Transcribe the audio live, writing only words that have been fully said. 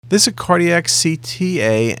This is a cardiac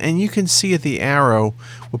CTA, and you can see at the arrow,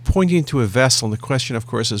 we're pointing to a vessel. And the question, of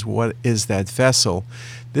course, is what is that vessel?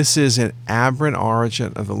 This is an aberrant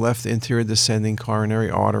origin of the left anterior descending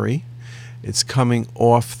coronary artery. It's coming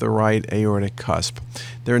off the right aortic cusp.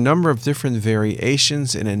 There are a number of different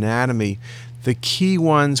variations in anatomy. The key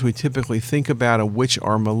ones we typically think about are which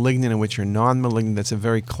are malignant and which are non-malignant. That's a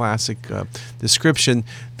very classic description.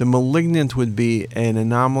 The malignant would be an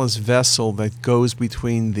anomalous vessel that goes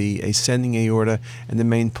between the ascending aorta and the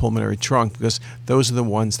main pulmonary trunk, because those are the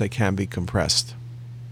ones that can be compressed.